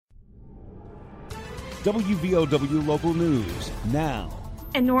WVOW Local News now.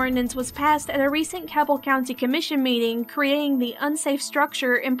 An ordinance was passed at a recent Cabell County Commission meeting creating the Unsafe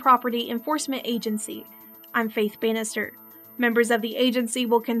Structure and Property Enforcement Agency. I'm Faith Bannister. Members of the agency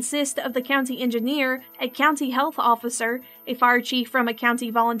will consist of the county engineer, a county health officer, a fire chief from a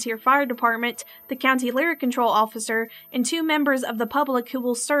county volunteer fire department, the county litter control officer, and 2 members of the public who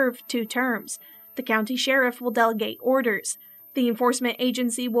will serve 2 terms. The county sheriff will delegate orders. The enforcement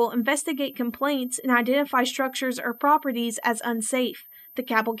agency will investigate complaints and identify structures or properties as unsafe. The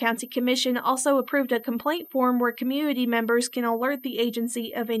Cabell County Commission also approved a complaint form where community members can alert the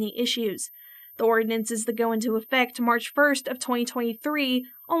agency of any issues. The ordinance is to go into effect March 1st of 2023,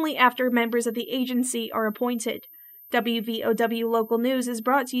 only after members of the agency are appointed. WVOW Local News is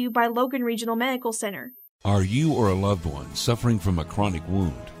brought to you by Logan Regional Medical Center. Are you or a loved one suffering from a chronic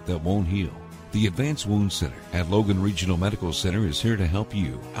wound that won't heal? The Advanced Wound Center at Logan Regional Medical Center is here to help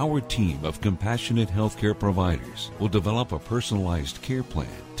you. Our team of compassionate healthcare providers will develop a personalized care plan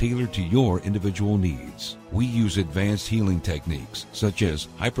tailored to your individual needs. We use advanced healing techniques such as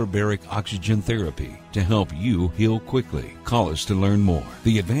hyperbaric oxygen therapy to help you heal quickly. Call us to learn more.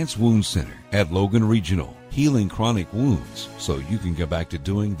 The Advanced Wound Center at Logan Regional, healing chronic wounds so you can get back to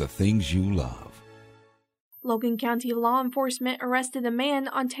doing the things you love. Logan County law enforcement arrested a man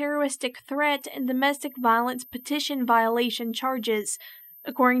on terroristic threat and domestic violence petition violation charges.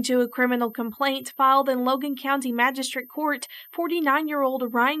 According to a criminal complaint filed in Logan County Magistrate Court,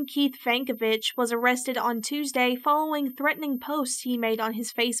 49-year-old Ryan Keith Vankovich was arrested on Tuesday following threatening posts he made on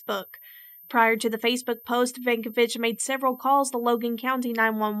his Facebook. Prior to the Facebook post, Vankovich made several calls to Logan County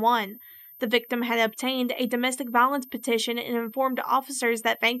 911. The victim had obtained a domestic violence petition and informed officers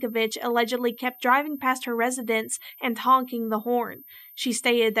that Vankovich allegedly kept driving past her residence and honking the horn. She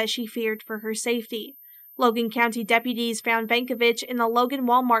stated that she feared for her safety. Logan County deputies found Vankovich in the Logan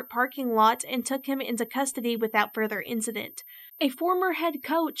Walmart parking lot and took him into custody without further incident. A former head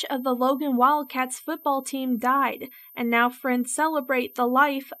coach of the Logan Wildcats football team died, and now friends celebrate the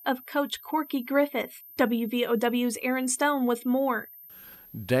life of Coach Corky Griffith. WVOW's Aaron Stone with more.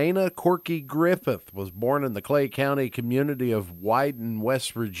 Dana Corky Griffith was born in the Clay County community of Wyden,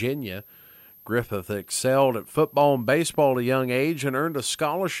 West Virginia. Griffith excelled at football and baseball at a young age and earned a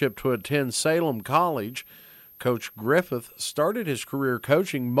scholarship to attend Salem College. Coach Griffith started his career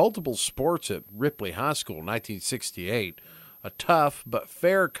coaching multiple sports at Ripley High School in 1968. A tough but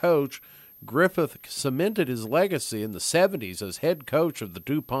fair coach, Griffith cemented his legacy in the 70s as head coach of the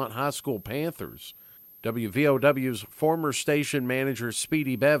DuPont High School Panthers. WVOW's former station manager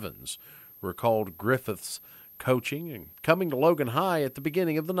Speedy Bevins recalled Griffith's coaching and coming to Logan High at the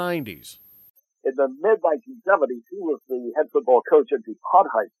beginning of the 90s. In the mid-1970s, he was the head football coach at DuPont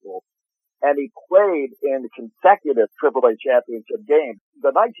High School, and he played in consecutive AAA championship games.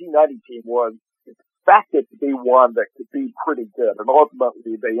 The 1990 team was expected to be one that could be pretty good, and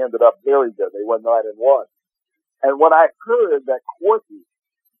ultimately they ended up very good. They won 9-1. And when I heard that Corky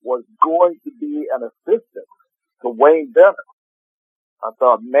was going to be an assistant to Wayne Bennett, I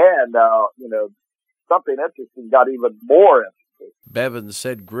thought, man, now, something interesting got even more interesting. Bevins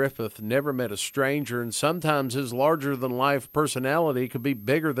said Griffith never met a stranger, and sometimes his larger-than-life personality could be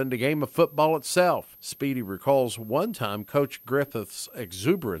bigger than the game of football itself. Speedy recalls one time Coach Griffith's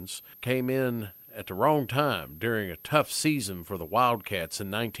exuberance came in at the wrong time during a tough season for the Wildcats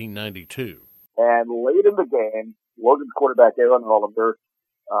in 1992. And late in the game, Logan's quarterback Aaron Oliver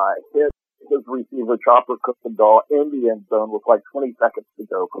hit his receiver Chopper Cookendall in the end zone with like 20 seconds to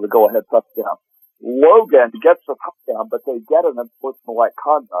go for the go-ahead touchdown. Logan gets the touchdown, but they get an unsportsmanlike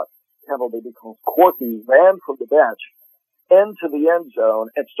conduct penalty because Corky ran from the bench into the end zone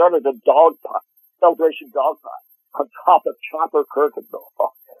and started a celebration dog pile on top of Chopper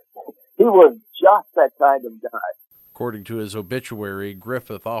Kirkendall. He was just that kind of guy. According to his obituary,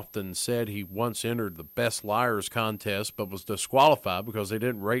 Griffith often said he once entered the Best Liars contest but was disqualified because they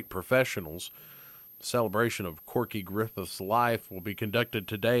didn't rate professionals. The celebration of Corky Griffith's life will be conducted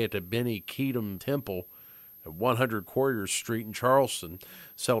today at the Benny Keatum Temple at 100 Quarrier Street in Charleston.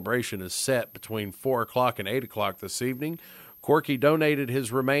 Celebration is set between 4 o'clock and 8 o'clock this evening. Corky donated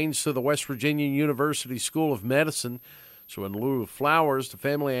his remains to the West Virginian University School of Medicine, so in lieu of flowers, the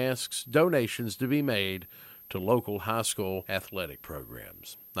family asks donations to be made to local high school athletic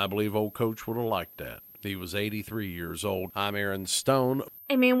programs. I believe old Coach would have liked that. He was 83 years old. I'm Aaron Stone.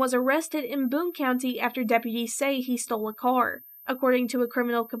 A man was arrested in Boone County after deputies say he stole a car. According to a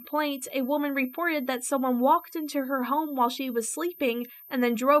criminal complaint, a woman reported that someone walked into her home while she was sleeping and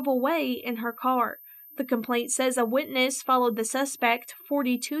then drove away in her car. The complaint says a witness followed the suspect,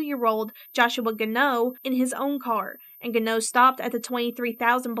 42-year-old Joshua Gano, in his own car, and Gano stopped at the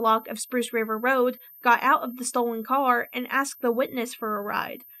 23,000 block of Spruce River Road, got out of the stolen car, and asked the witness for a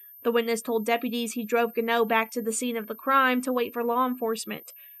ride. The witness told deputies he drove Gano back to the scene of the crime to wait for law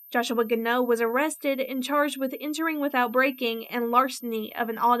enforcement. Joshua Gano was arrested and charged with entering without braking and larceny of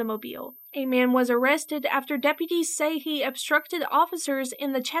an automobile. A man was arrested after deputies say he obstructed officers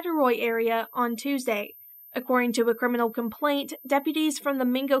in the Chattaroy area on Tuesday. According to a criminal complaint, deputies from the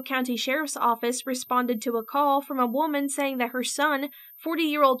Mingo County Sheriff's Office responded to a call from a woman saying that her son,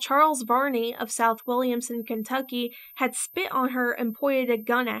 40-year-old Charles Varney of South Williamson, Kentucky, had spit on her and pointed a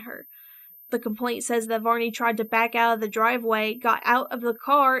gun at her. The complaint says that Varney tried to back out of the driveway, got out of the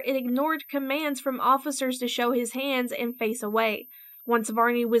car, and ignored commands from officers to show his hands and face away. Once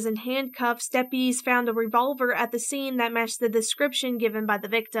Varney was in handcuffs, deputies found a revolver at the scene that matched the description given by the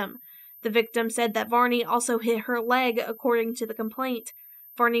victim. The victim said that Varney also hit her leg, according to the complaint.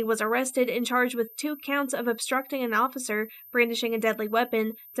 Varney was arrested and charged with 2 counts of obstructing an officer, brandishing a deadly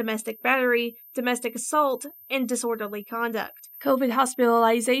weapon, domestic battery, domestic assault, and disorderly conduct. COVID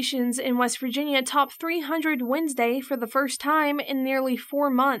hospitalizations in West Virginia topped 300 Wednesday for the first time in nearly 4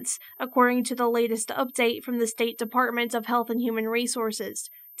 months, according to the latest update from the State Department of Health and Human Resources.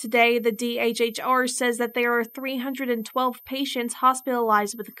 Today, the DHHR says that there are 312 patients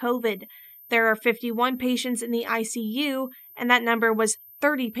hospitalized with COVID. There are 51 patients in the ICU, and that number was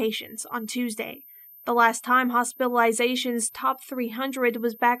 30 patients on Tuesday. The last time hospitalizations topped 300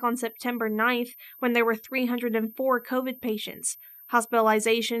 was back on September 9th, when there were 304 COVID patients.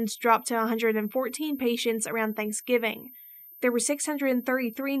 Hospitalizations dropped to 114 patients around Thanksgiving. There were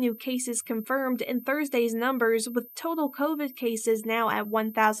 633 new cases confirmed in Thursday's numbers, with total COVID cases now at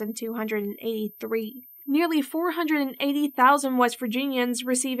 1,283. Nearly 480,000 West Virginians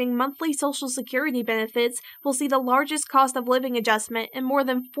receiving monthly Social Security benefits will see the largest cost of living adjustment in more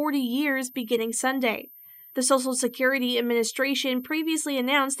than 40 years beginning Sunday. The Social Security Administration previously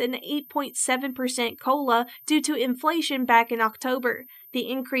announced an 8.7% COLA due to inflation back in October. The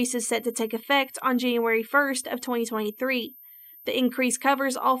increase is set to take effect on January 1st of 2023. The increase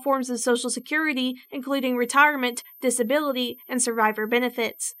covers all forms of Social Security, including retirement, disability, and survivor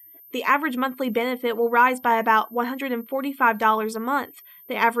benefits. The average monthly benefit will rise by about $145 a month.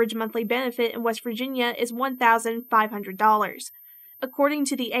 The average monthly benefit in West Virginia is $1,500. According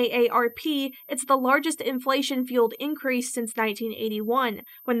to the AARP, it's the largest inflation-fueled increase since 1981,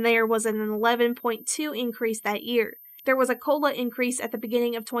 when there was an 11.2% increase that year. There was a COLA increase at the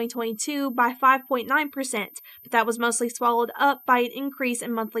beginning of 2022 by 5.9%, but that was mostly swallowed up by an increase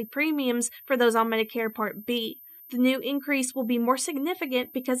in monthly premiums for those on Medicare Part B. The new increase will be more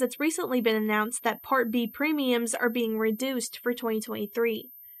significant because it's recently been announced that Part B premiums are being reduced for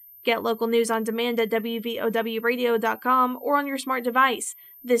 2023. Get local news on demand at WVOWradio.com or on your smart device.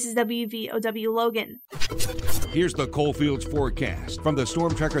 This is WVOW Logan. Here's the Coalfields forecast from the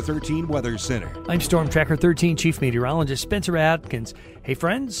Storm Tracker 13 Weather Center. I'm Storm Tracker 13 Chief Meteorologist Spencer Atkins. Hey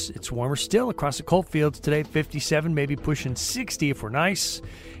friends, it's warmer still across the Coalfields today, 57, maybe pushing 60 if we're nice.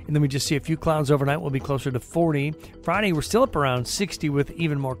 And then we just see a few clouds overnight. We'll be closer to 40. Friday, we're still up around 60 with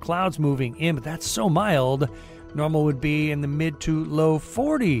even more clouds moving in, but that's so mild. Normal would be in the mid to low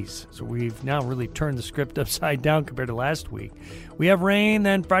 40s. So we've now really turned the script upside down compared to last week. We have rain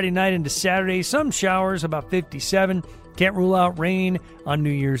then Friday night into Saturday. Some showers, about 57. Can't rule out rain on New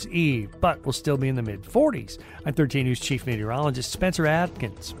Year's Eve, but we'll still be in the mid 40s. I'm 13 News Chief Meteorologist Spencer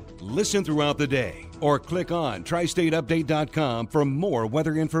Atkins. Listen throughout the day or click on tristateupdate.com for more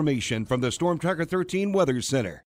weather information from the Storm Tracker 13 Weather Center.